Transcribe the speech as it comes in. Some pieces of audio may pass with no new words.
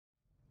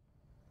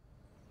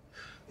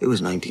It was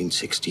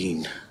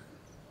 1916.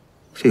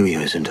 A few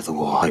years into the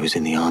war, I was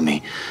in the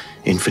army,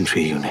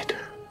 infantry unit.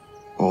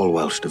 All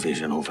Welsh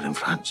division over in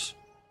France.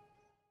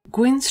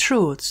 Gwyn's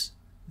Shorts,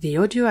 The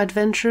Audio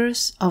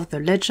Adventures of the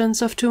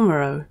Legends of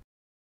Tomorrow.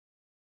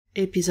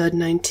 Episode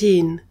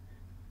 19.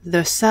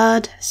 The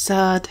Sad,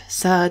 Sad,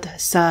 Sad,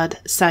 Sad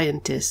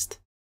Scientist.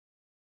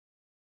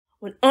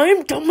 When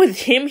I'm done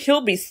with him,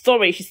 he'll be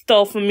sorry he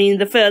stole from me in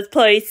the first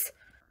place.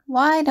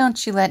 Why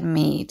don't you let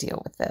me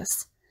deal with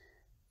this?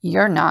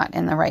 You're not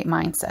in the right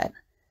mindset.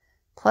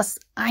 Plus,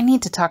 I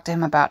need to talk to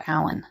him about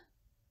Alun.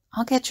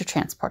 I'll get your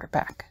transporter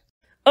back.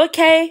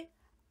 Okay,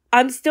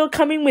 I'm still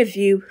coming with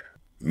you.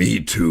 Me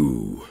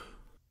too.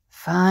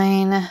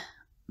 Fine,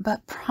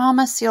 but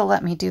promise you'll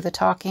let me do the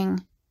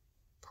talking.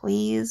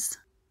 Please?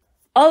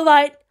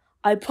 Alright,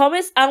 I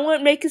promise I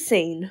won't make a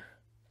scene.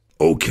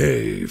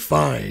 Okay,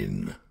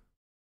 fine.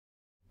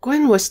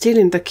 Gwyn was still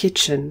in the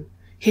kitchen.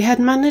 He had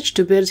managed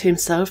to build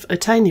himself a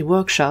tiny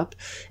workshop,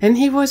 and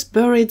he was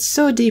buried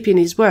so deep in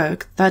his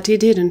work that he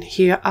didn't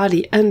hear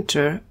Alie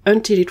enter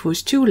until it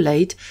was too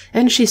late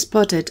and she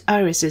spotted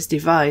Iris's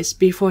device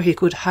before he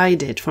could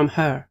hide it from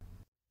her.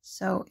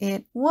 So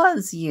it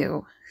was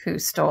you who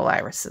stole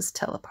Iris's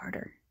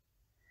teleporter.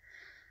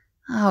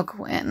 Oh,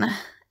 Gwyn.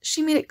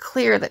 She made it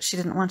clear that she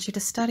didn't want you to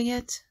study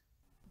it.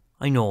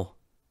 I know,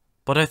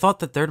 but I thought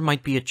that there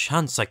might be a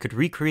chance I could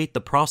recreate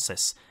the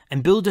process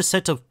and build a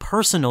set of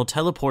personal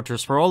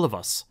teleporters for all of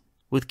us,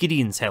 with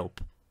Gideon's help.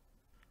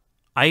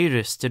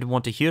 Iris didn't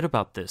want to hear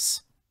about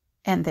this.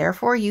 And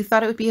therefore you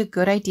thought it would be a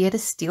good idea to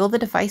steal the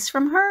device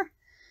from her?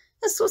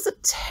 This was a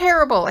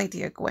terrible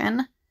idea,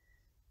 Gwyn.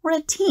 We're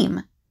a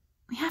team.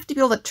 We have to be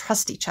able to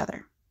trust each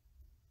other.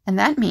 And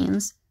that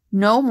means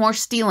no more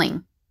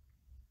stealing.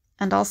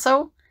 And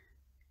also,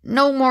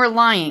 no more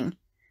lying.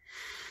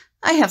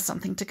 I have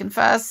something to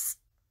confess.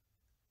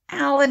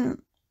 Alun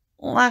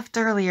left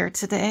earlier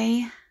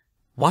today.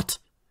 What?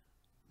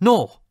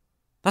 No,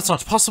 that's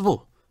not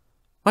possible.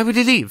 Why would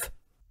he leave?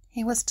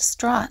 He was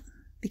distraught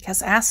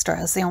because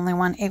Astra is the only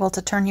one able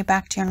to turn you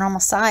back to your normal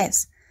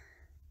size.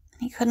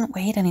 And he couldn't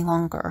wait any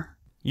longer.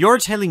 You're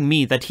telling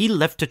me that he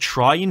left to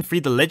try and free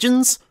the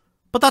legends?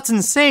 But that's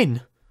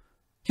insane.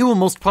 He will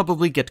most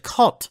probably get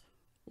caught,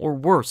 or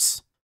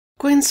worse.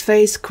 Gwyn's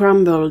face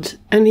crumbled,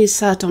 and he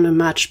sat on a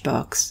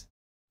matchbox.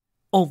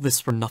 All this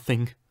for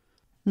nothing.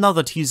 Now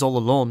that he's all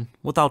alone,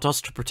 without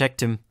us to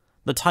protect him,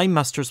 the Time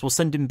Masters will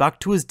send him back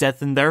to his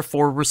death and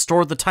therefore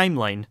restore the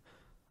timeline.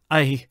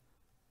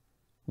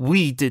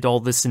 We did all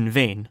this in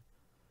vain.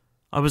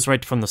 I was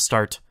right from the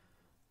start.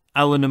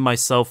 Alun and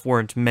myself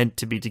weren't meant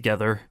to be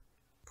together.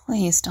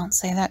 Please don't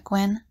say that,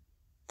 Gwyn.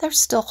 There's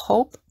still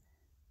hope.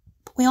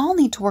 But we all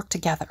need to work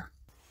together.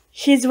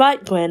 She's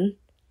right, Gwyn.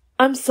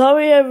 I'm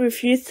sorry I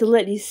refused to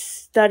let you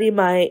study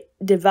my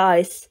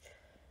device,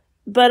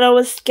 but I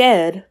was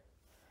scared.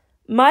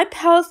 My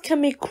powers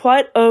can be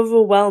quite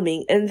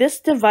overwhelming, and this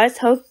device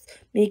helps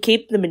me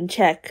keep them in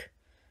check.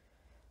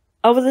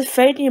 I was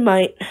afraid you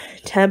might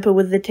tamper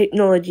with the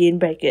technology and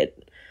break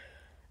it.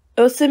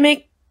 Also,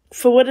 Mick,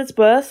 for what it's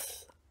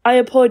worth, I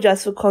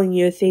apologize for calling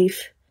you a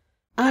thief.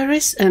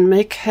 Iris and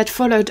Mick had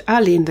followed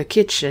Alie in the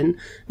kitchen,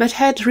 but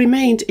had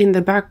remained in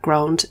the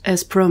background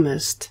as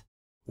promised.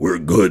 We're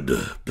good.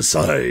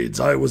 Besides,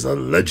 I was a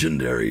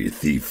legendary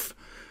thief.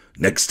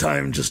 Next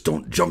time, just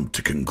don't jump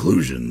to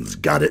conclusions,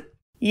 got it?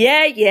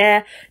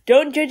 Yeah,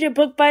 don't judge a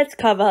book by its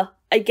cover.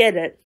 I get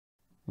it.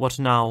 What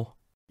now?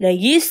 Now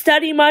you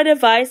study my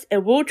device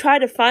and we'll try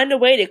to find a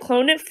way to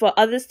clone it for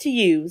others to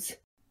use.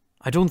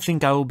 I don't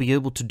think I will be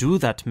able to do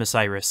that, Miss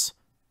Iris.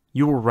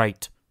 You were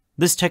right.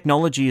 This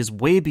technology is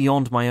way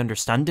beyond my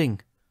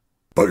understanding.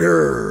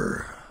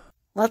 Bugger!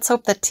 Let's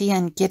hope that Tia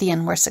and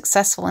Gideon were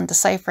successful in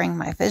deciphering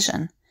my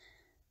vision.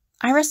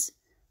 Iris,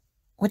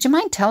 would you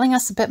mind telling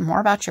us a bit more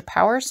about your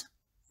powers?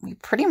 We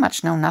pretty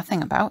much know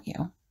nothing about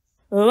you.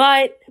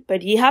 Right,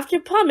 but you have to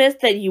promise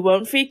that you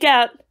won't freak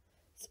out.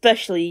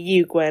 Especially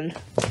you, Gwyn.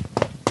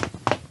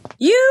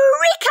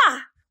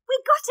 Eureka! We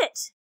got it!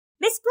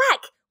 Miss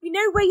Black, we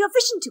know where your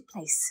vision took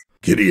place.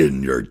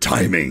 Gideon, your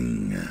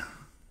timing.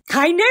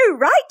 I know,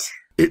 right?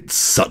 It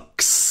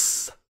sucks.